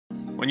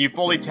When you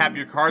fully tap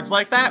your cards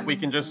like that, we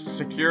can just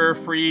secure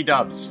free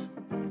dubs.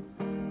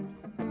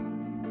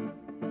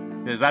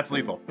 Because that's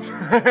lethal.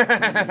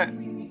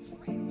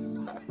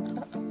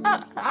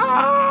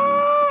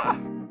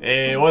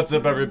 Hey, what's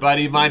up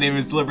everybody? My name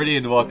is Liberty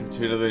and welcome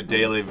to another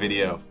daily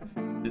video.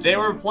 Today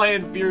we're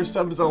playing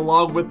Fearsomes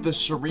along with the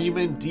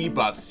shuriman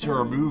debuffs to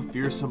remove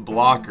fearsome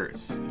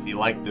blockers. If you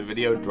liked the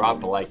video,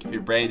 drop a like. If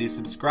you're brand new,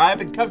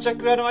 subscribe and come check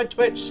me out on my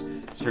Twitch.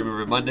 Stream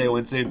every Monday,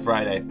 Wednesday, and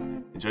Friday.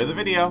 Enjoy the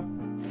video.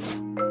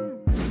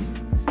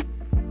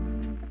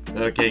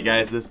 Okay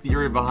guys, the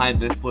theory behind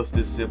this list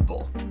is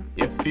simple.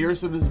 If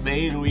Fearsome's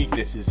main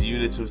weakness is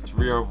units with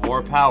 3 or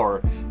more power,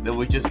 then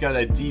we just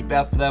gotta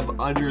debuff them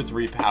under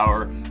 3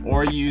 power,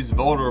 or use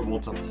vulnerable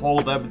to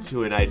pull them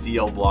to an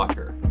ideal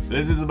blocker.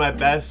 This is my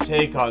best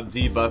take on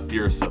debuff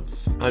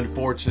Fearsomes.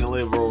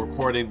 Unfortunately, we're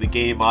recording the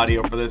game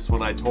audio for this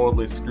one. I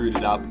totally screwed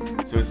it up,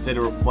 so instead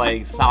we're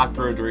playing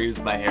Soccer Dreams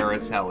by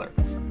Harris Heller.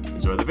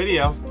 Enjoy the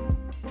video.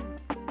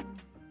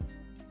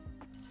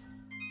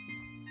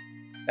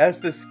 That's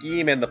the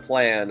scheme and the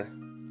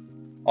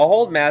plan. I'll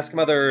hold Mask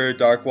Mother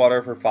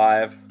Darkwater for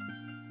 5.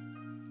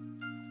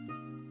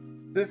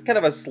 This is kind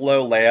of a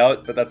slow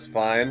layout, but that's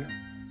fine.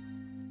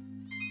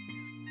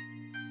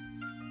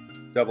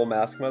 Double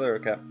Mask Mother,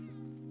 okay.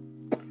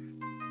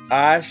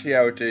 I see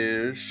how it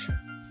is.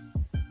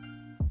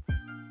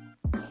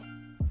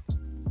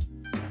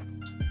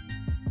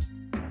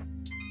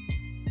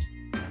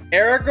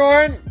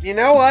 Aragorn, you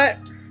know what?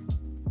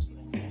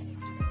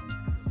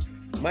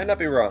 Might not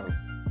be wrong.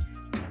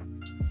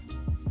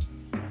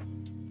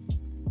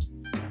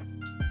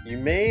 You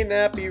may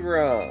not be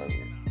wrong.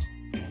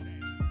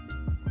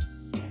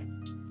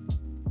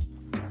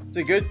 It's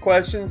a good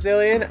question,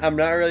 Zilean. I'm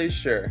not really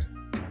sure.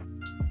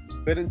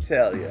 Couldn't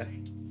tell you.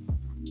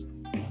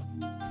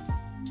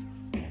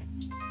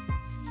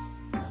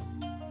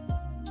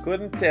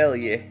 Couldn't tell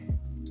you.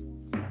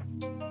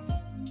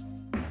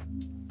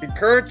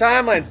 Concurrent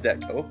Timelines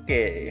deck.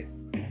 Okay.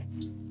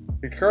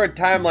 Concurrent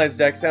Timelines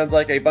deck sounds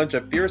like a bunch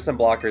of fearsome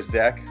blockers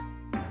deck.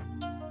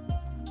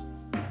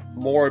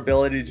 More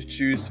ability to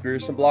choose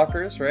fearsome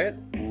blockers, right?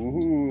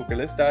 Ooh,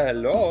 Kalista,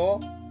 hello.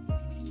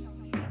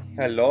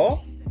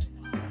 Hello?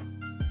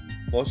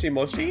 Moshi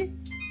Moshi?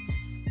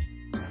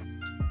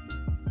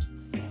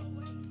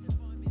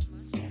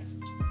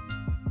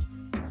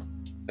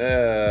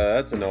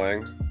 That's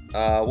annoying.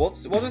 We'll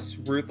just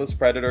Ruthless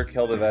Predator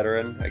kill the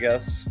veteran, I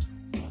guess.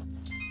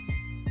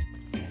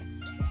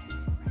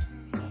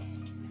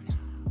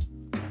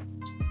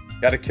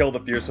 Gotta kill the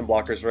fearsome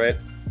blockers, right?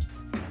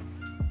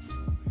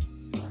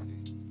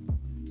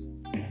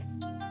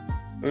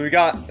 We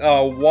got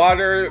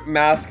Water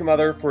Mask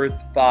Mother for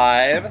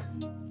 5.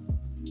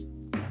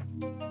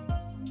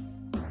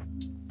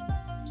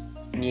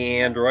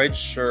 Android,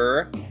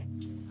 sure.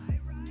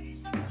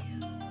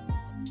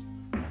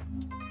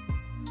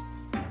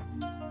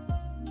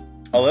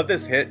 I'll let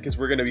this hit because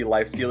we're going to be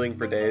life-stealing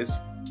for days.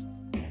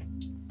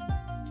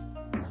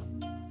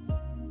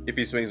 If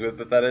he swings with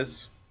it, that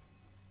is.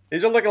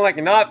 These are looking like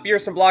not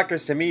fearsome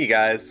blockers to me,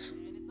 guys.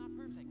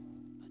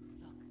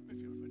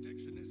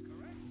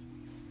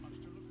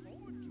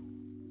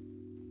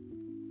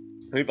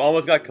 We've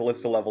almost got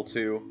Kalista level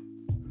 2.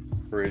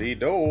 Pretty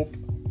dope.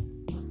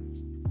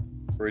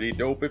 Pretty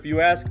dope if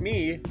you ask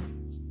me.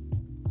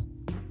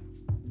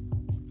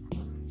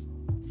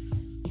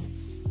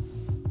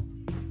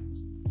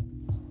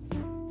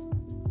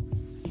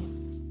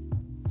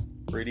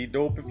 Pretty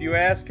dope if you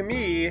ask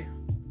me.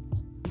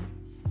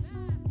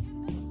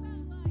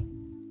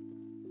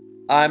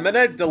 I'm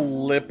gonna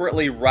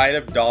deliberately Rite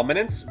of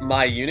Dominance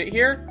my unit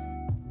here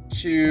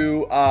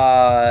to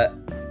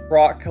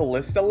proc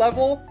Kalista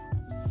level.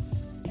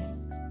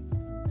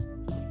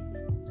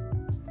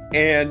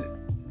 And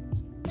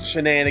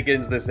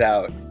shenanigans this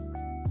out.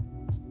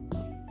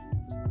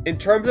 In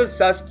terms of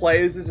sus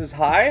plays, this is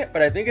high,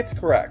 but I think it's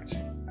correct.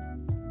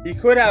 He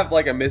could have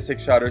like a Mystic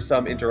Shot or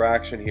some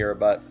interaction here,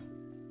 but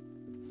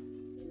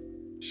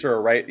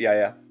sure, right?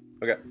 Yeah.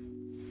 Okay.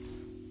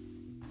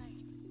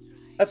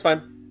 That's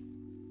fine.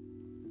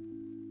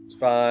 It's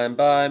fine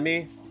by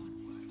me.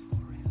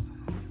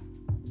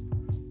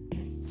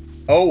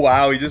 Oh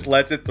wow, he just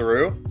lets it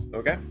through?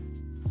 Okay.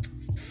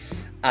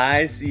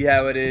 I see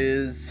how it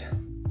is.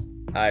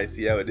 I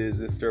see how it is,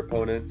 Mr.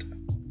 Opponent.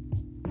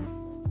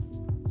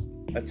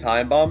 A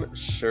time bomb?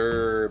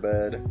 Sure,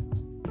 bud.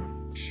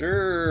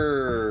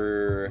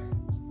 Sure.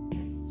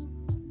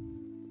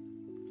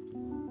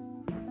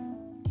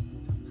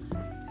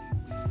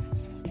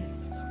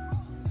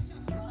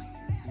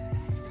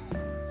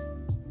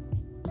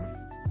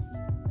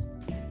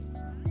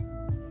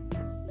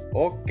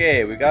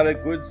 Okay, we got a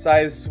good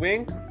size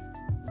swing.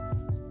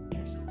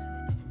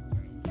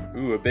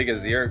 Ooh, a big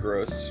Azir,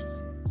 gross.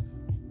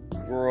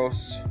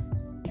 Gross.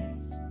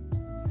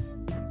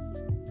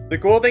 The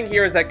cool thing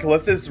here is that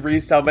Kalista's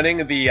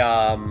resummoning the,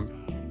 I'll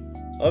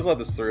just let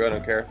this through, I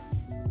don't care.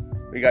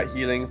 We got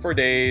healing for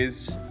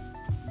days.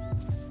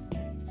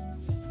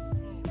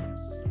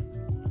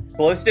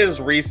 Kalista is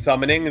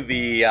resummoning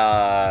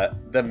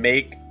the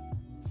make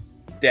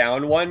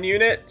down one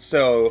unit,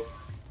 so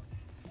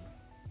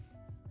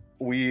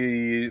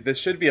this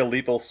should be a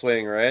lethal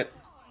swing, right?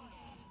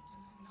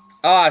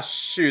 Ah,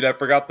 shoot, I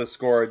forgot the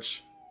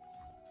Scourge.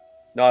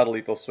 Not a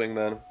lethal swing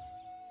then.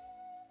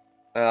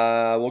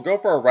 We'll go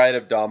for a Rite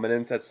of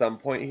Dominance at some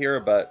point here,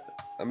 but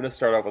I'm going to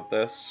start off with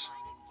this.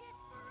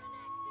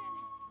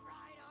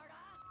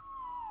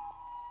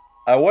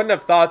 I wouldn't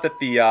have thought that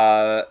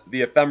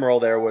the Ephemeral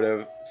there would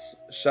have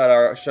shut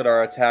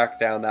our attack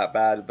down that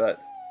bad,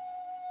 but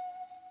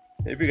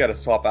maybe we got to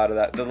swap out of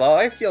that. The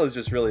lifesteal is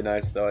just really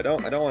nice, though. I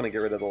don't want to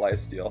get rid of the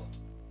lifesteal.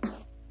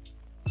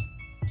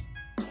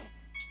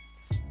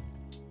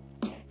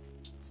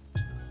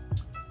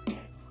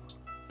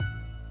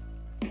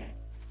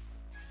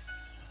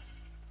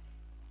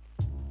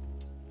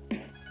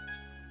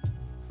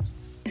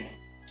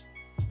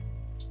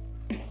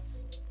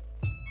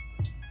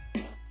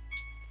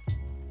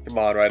 Come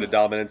on, Rite of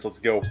Dominance, let's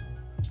go.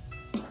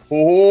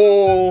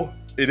 Oh,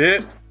 it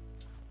hit.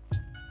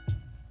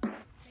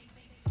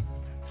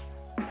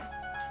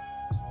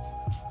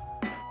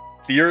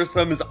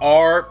 Fearsomes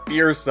are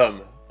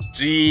fearsome.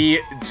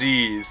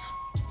 GG's.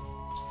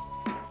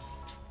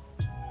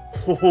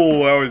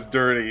 Oh, that was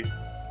dirty.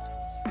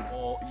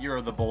 Well,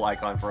 you're the bull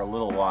icon for a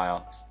little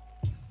while.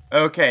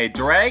 Okay,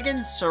 Dragon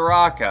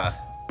Soraka.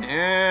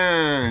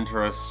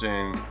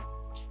 Interesting.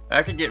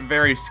 That could get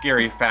very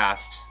scary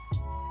fast.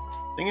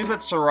 Thing is that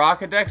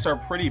Soraka decks are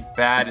pretty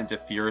bad into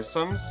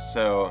Fearsomes,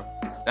 so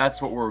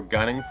that's what we're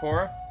gunning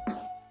for.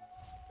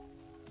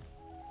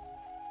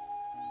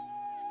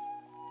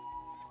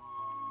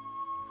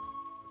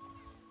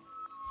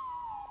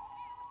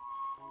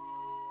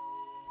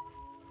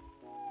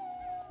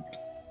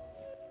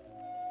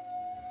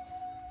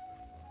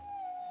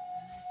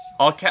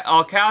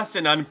 I'll cast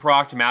an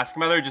unprocced Mask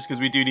Mother just because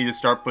we do need to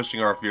start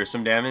pushing our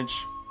Fearsome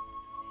damage.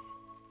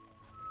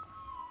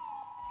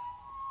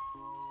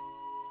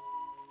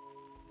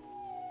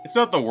 It's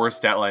not the worst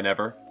stat line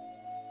ever.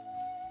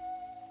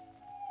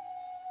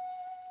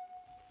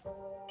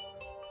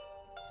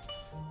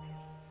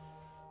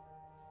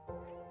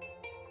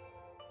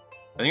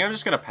 I think I'm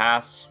just gonna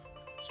pass.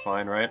 It's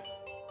fine, right?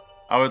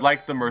 I would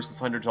like the Merciless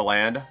Hunter to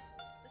land.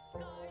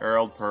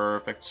 Herald,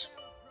 perfect.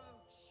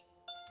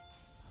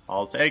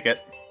 I'll take it.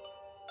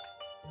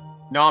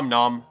 Nom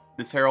nom.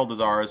 This Herald is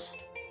ours.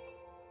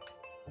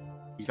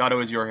 You thought it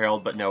was your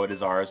Herald, but no, it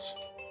is ours.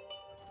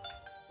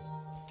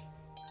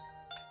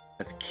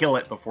 Let's kill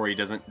it before he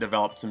doesn't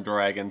develop some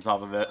dragons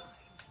off of it.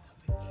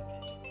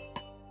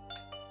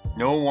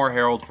 No more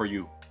Herald for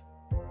you.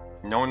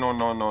 No, no,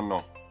 no, no,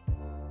 no.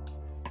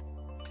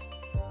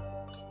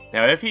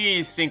 Now, if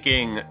he's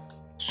thinking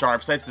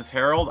sharp sights this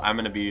Herald, I'm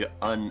gonna be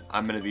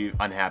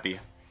unhappy.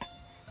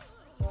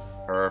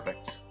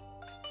 Perfect.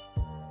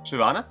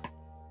 Shyvana?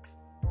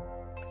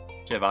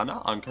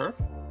 Shyvana on curve.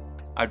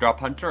 I drop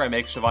Hunter, I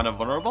make Shyvana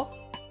vulnerable.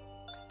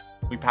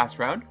 We pass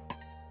round.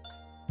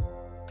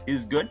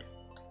 Is good.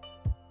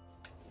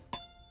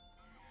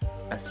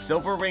 A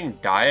Silver Ring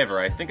Diver.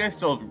 I think I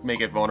still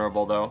make it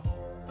vulnerable though.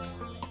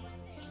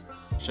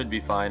 Should be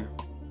fine.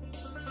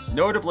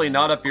 Notably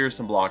not a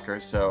fearsome blocker,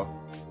 so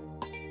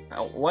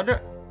I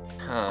wonder.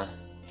 Huh.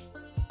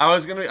 I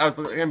was gonna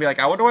be like,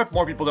 I wonder why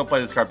more people don't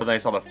play this card, but then I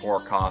saw the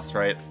 4 cost,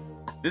 right?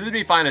 This would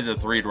be fine as a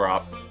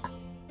 3-drop,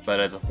 but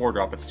as a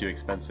 4-drop, it's too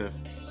expensive.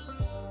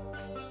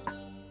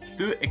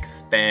 Too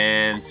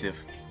expensive.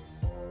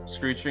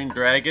 Screeching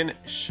Dragon?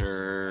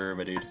 Sure,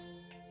 my dude.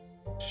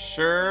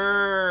 Sure.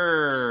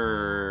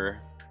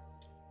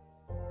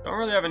 Don't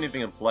really have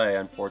anything in play,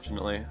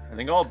 unfortunately. I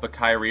think I'll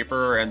Maokai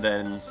Reaper and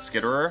then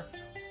Skitterer.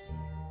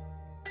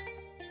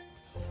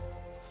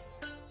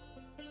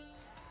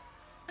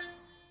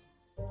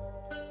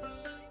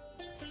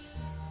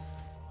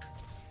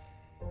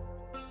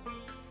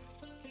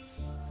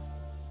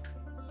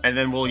 And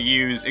then we'll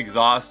use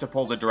Exhaust to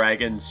pull the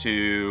dragon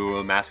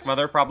to Mask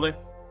Mother, probably.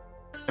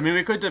 I mean,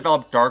 we could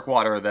develop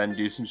Darkwater, then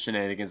do some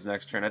shenanigans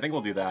next turn. I think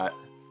we'll do that.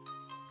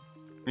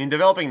 I mean,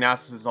 developing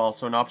Nasus is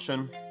also an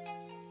option.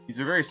 He's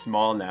a very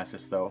small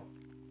Nasus, though.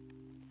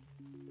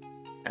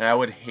 And I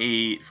would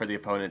hate for the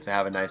opponent to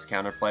have a nice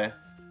counterplay.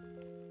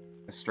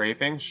 A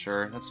Strafing?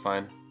 Sure, that's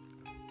fine.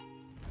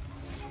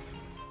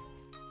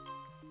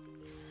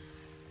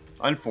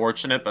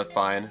 Unfortunate, but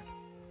fine.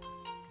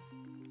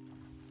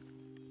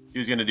 He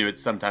was gonna do it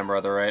sometime or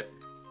other, right?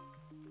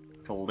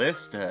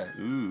 Kalista,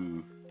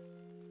 ooh.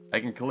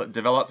 I can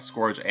develop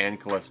Scourge and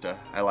Kalista.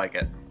 I like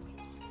it.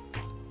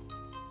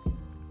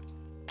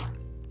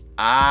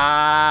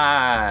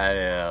 I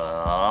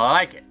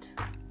like it.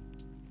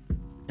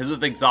 Because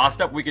with Exhaust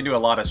up, we can do a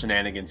lot of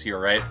shenanigans here,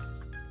 right?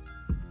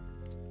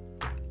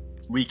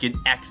 We can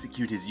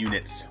execute his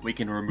units. We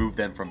can remove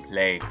them from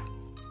play.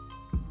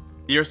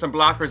 Fearsome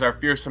blockers are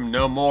fearsome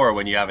no more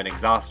when you have an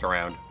Exhaust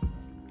around.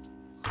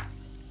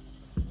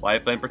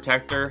 Lifeline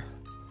Protector.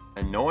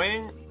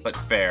 Annoying, but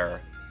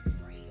fair.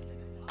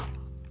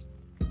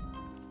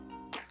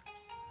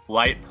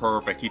 Light,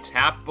 perfect. He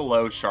tapped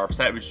below Sharp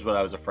Sight, which is what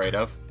I was afraid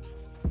of.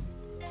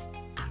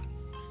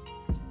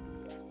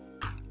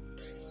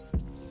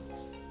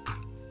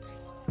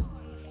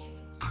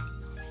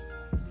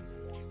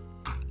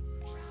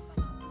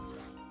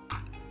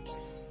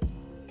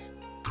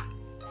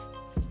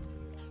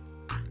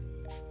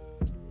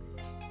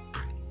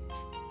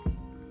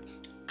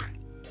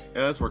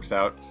 Yeah, this works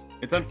out.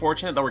 It's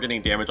unfortunate that we're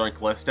getting damage on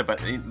Kalista, but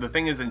the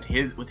thing is,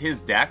 with his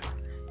deck,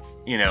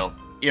 you know,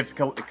 if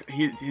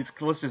his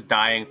Kalista's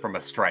dying from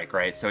a strike,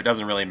 right? So it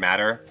doesn't really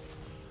matter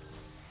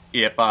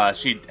if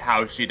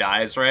how she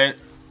dies, right?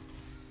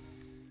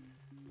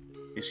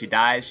 If she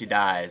dies, she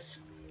dies.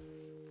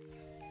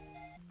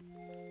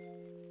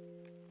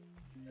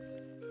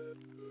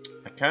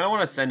 I kind of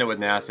want to send it with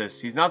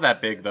Nasus. He's not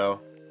that big,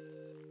 though.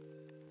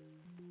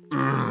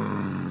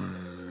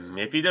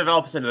 If he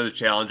develops into the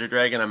Challenger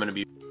Dragon, I'm going to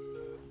be...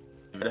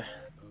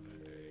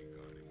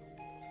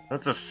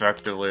 That's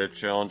effectively a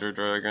Challenger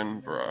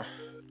Dragon, bruh.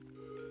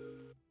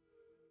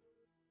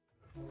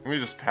 Let me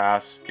just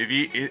pass. If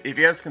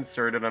he has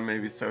Concerted, I'm going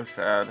to be so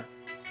sad.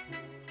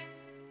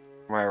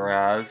 My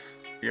Raz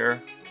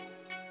here.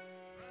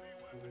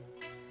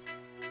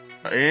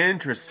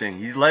 Interesting.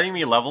 He's letting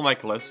me level my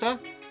Kalista?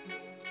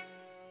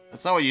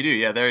 That's not what you do.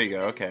 Yeah, there you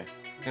go. Okay.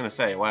 I'm gonna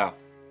say, wow.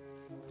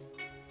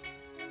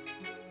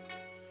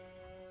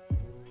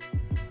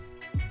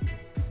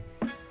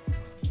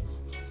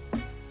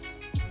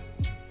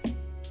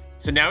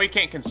 So now he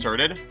can't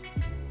Concerted.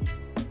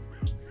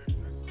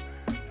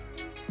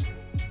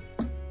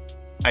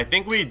 I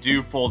think we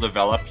do full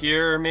develop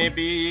here,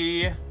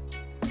 maybe.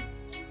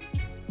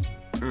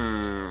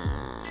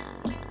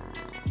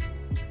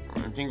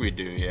 I think we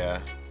do,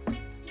 yeah.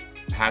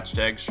 Hatched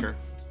egg, sure.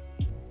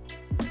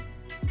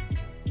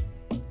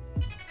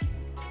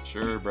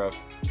 Sure, bro.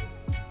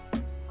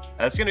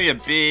 That's gonna be a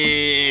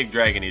big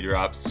dragon he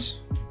drops.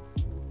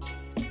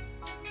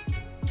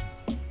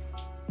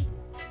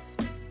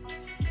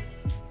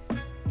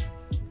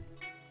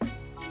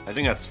 I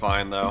think that's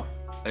fine, though.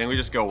 I think we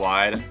just go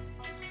wide.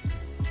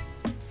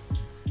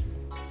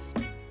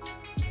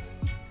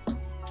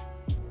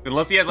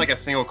 Unless he has like a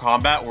single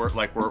combat, we're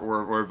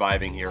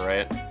vibing here,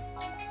 right?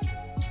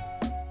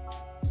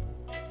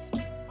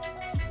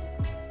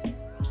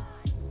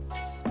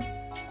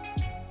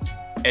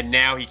 And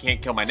now he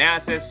can't kill my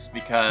Nasus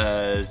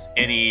because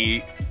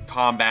any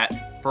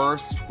combat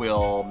first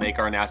will make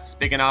our Nasus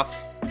big enough.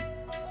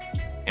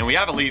 And we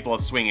have a lethal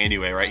swing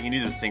anyway, right? He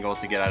needs a single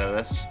to get out of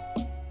this.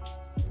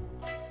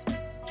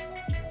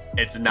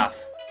 It's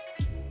enough.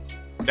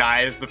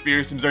 Guys, the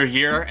Fearsomes are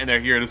here, and they're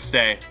here to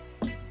stay.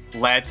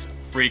 Let's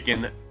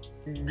freaking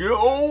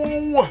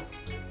go!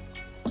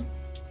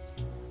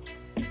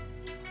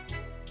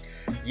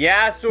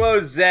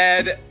 Yasuo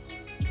Zed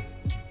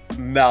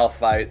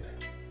Malphite.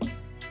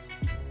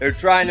 They're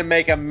trying to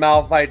make a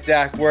Malphite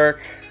deck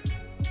work.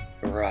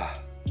 Bruh.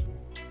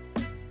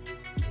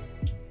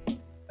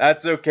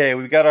 That's okay.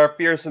 We've got our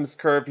Fearsomes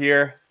curve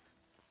here.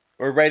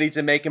 We're ready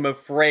to make him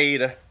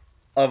afraid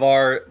of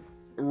our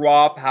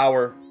raw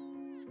power.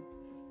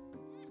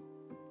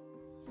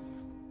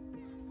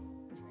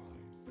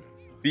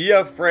 Be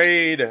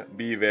afraid.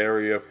 Be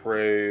very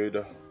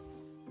afraid.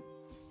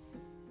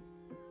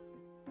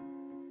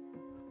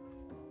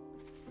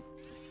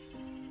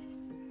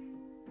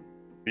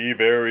 Be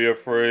very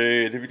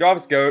afraid. If he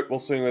drops Goat, we'll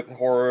swing with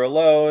Horror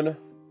alone.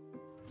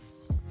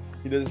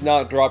 He does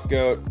not drop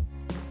Goat.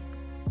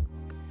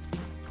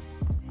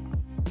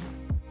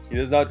 He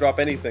does not drop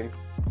anything.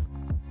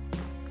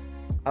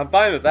 I'm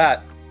fine with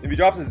that. If he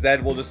drops a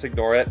Zed, we'll just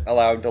ignore it.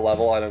 Allow him to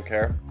level, I don't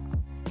care.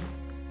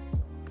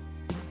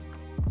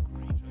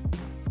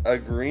 A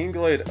Green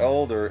Glade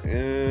Elder.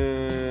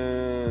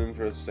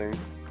 Interesting.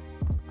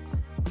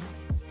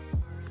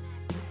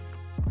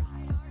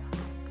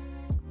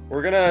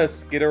 We're gonna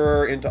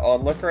skitter into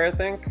Onlooker, I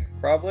think,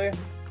 probably.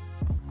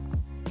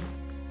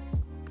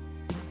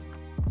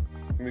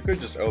 We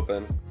could just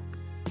open.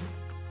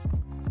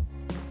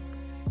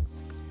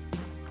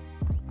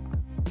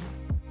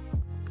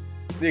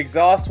 The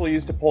exhaust we'll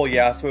use to pull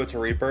Yasuo to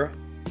Reaper.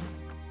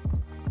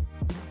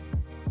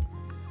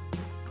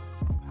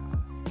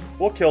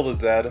 We'll kill the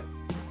Zed.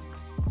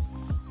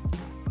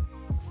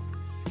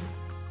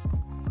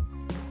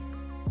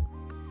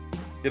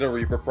 Get a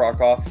Reaper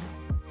proc off.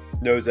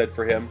 No Zed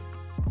for him.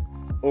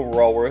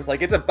 Overall worth.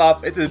 Like, it's a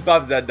buff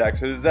Zed deck,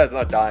 so Zed's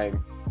not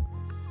dying.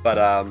 But,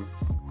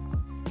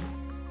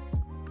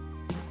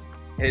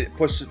 it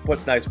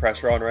puts nice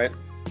pressure on, right?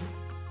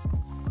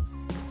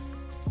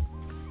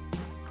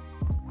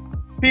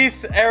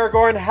 Peace,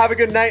 Aragorn. Have a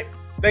good night.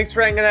 Thanks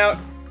for hanging out.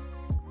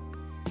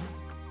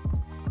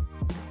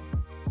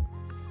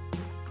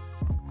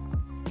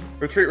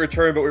 Retreat,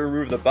 return, but we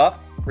remove the buff.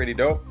 Pretty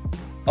dope.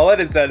 I'll let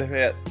his Zed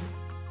hit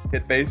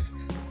face.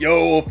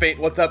 Yo, Fate,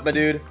 what's up, my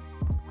dude?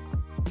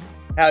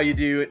 How you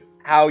do?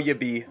 How you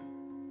be?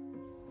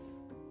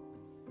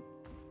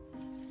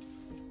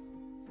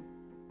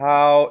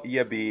 How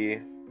you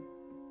be?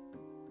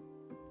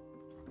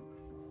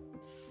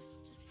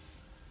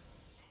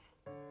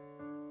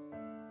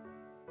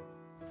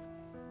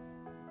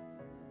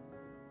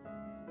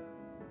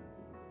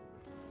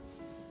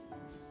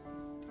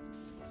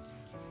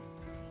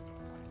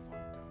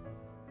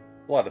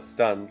 A lot of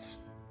stuns.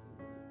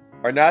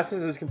 Our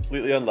Nasus is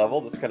completely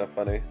unleveled. That's kind of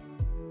funny.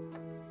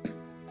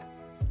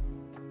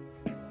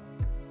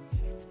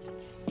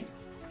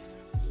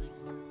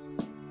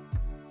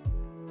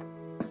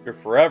 You're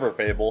forever,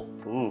 Fable.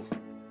 Ooh.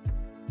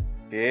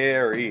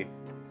 Scary.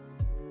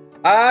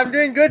 I'm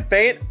doing good,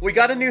 Faint. We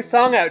got a new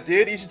song out,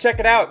 dude. You should check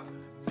it out.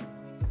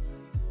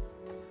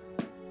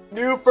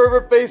 New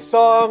Fervor Face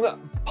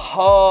song,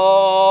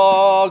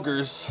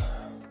 Poggers.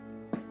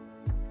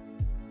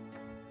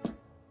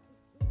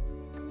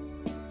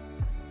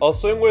 I'll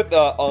sing with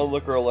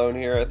Onlooker Alone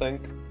here, I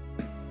think.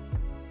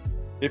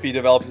 If he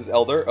develops his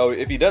Elder. Oh,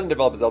 if he doesn't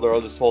develop his Elder,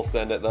 I'll just full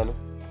send it then.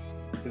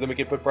 Because then we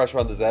can put pressure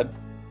on the Zed.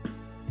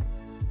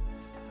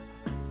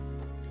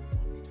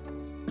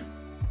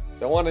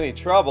 Don't want any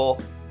trouble.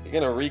 You're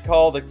gonna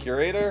recall the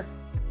Curator?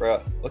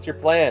 Bruh, what's your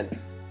plan?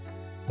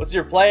 What's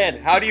your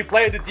plan? How do you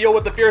plan to deal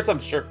with the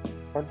Fearsomes? Sure.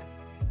 Fine.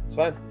 It's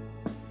fine.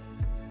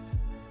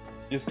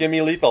 Just give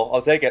me lethal.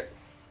 I'll take it.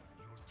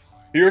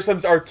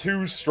 Fearsomes are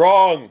too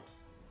strong.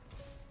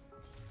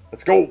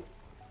 Let's go.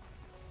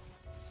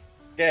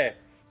 Okay.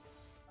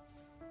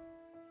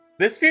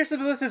 This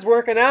Fearsomes list is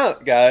working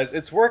out, guys.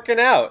 It's working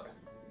out.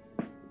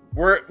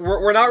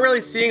 We're not really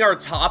seeing our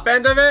top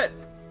end of it,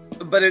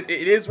 but it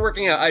is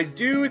working out. I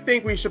do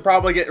think we should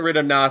probably get rid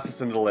of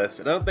Nasus in the list.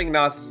 I don't think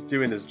Nasus is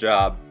doing his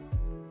job.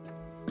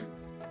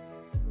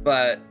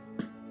 But,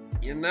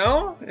 you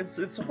know,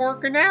 it's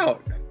working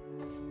out.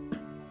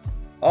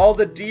 All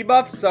the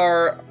debuffs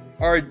are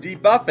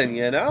debuffing,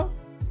 you know?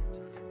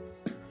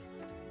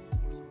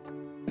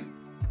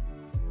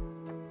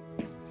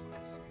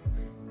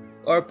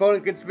 Our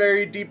opponent gets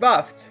very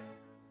debuffed.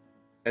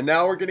 And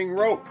now we're getting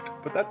roped,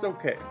 but that's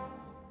okay.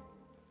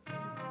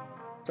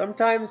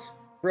 Sometimes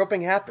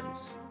roping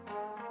happens.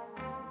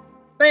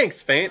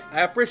 Thanks, Faint.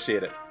 I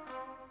appreciate it.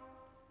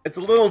 It's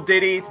a little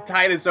ditty to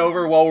tide us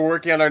over while we're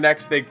working on our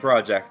next big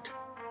project.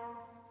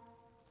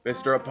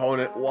 Mr.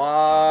 Opponent,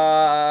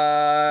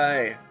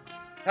 why?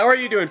 How are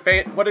you doing,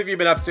 Faint? What have you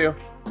been up to?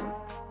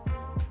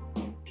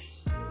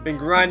 Been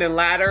grinding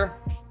ladder?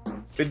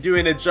 Been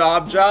doing a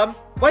job?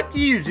 What do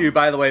you do,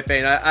 by the way,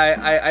 Faint?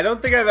 I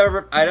don't think you've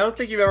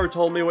ever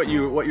told me what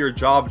your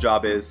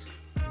job is.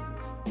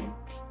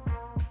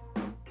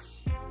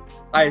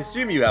 I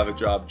assume you have a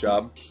job.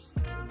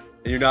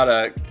 And you're not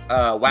a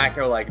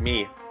wacko like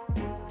me.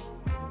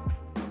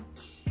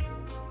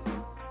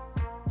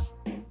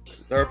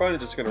 Is our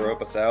opponent just gonna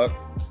rope us out?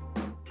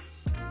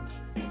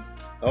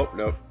 Oh,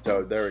 nope.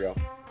 Toad. There we go.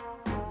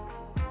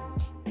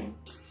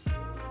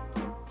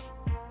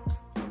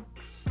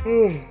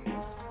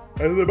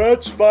 And the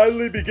match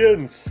finally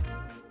begins.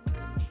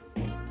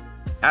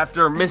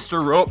 After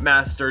Mr. Rope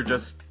Master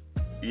just,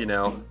 you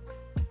know,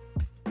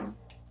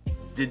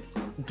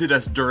 did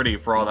us dirty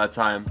for all that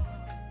time.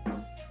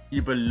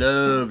 You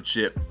beloved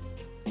chip.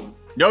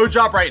 No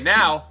job right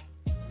now.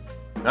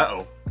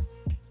 Uh-oh.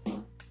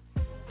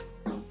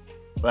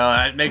 Well,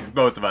 that makes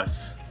both of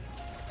us.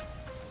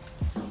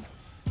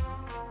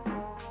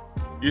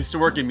 Used to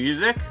work in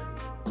music?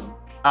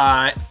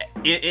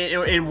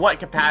 In what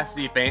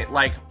capacity, Faint?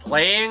 Like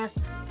playing,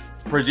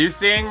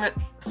 producing,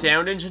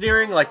 sound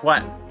engineering? Like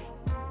what?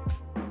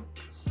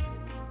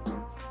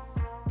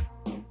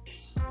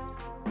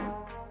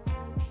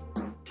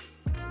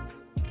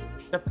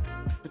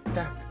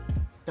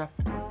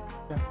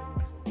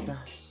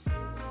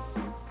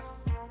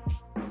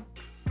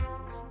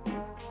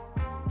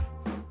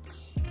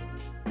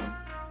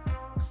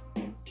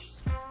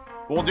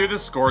 We'll do the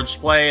Scourge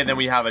play, and then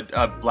we have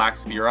a Black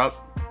Spear up.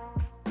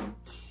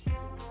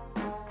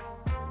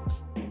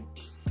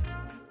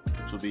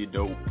 Which will be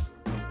dope.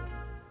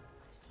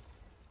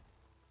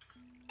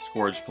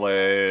 Scourge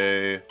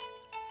play.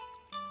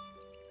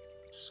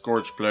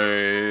 Scourge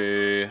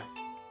play.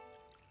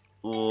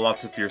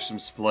 Lots of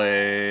Fearsomes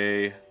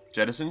play.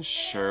 Jettison?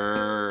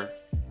 Sure.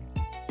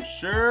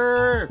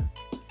 Sure!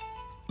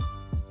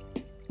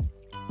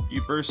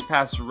 You burst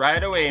past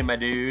right away, my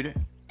dude.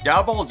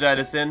 Double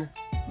Jettison.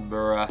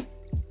 Bruh.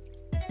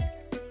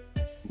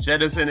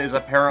 Jettison is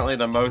apparently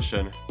the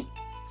motion.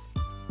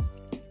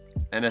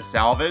 And a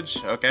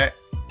salvage? Okay.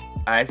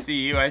 I see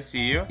you, I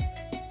see you.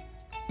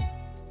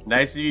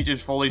 Nice of you to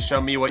fully show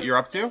me what you're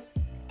up to.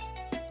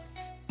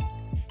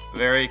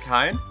 Very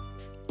kind.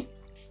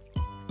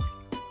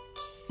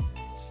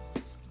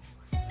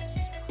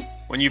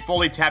 When you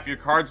fully tap your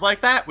cards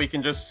like that, we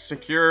can just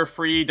secure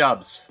free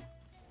dubs.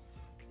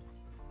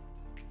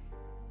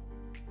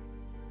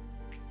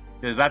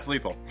 Because that's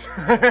lethal.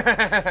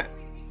 I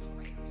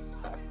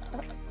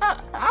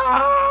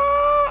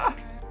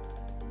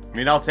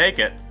mean, I'll take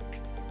it.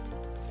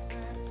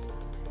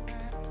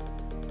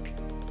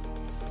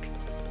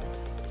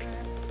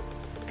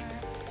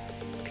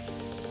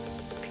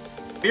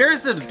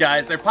 Fearsomes,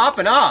 guys, they're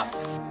popping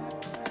off.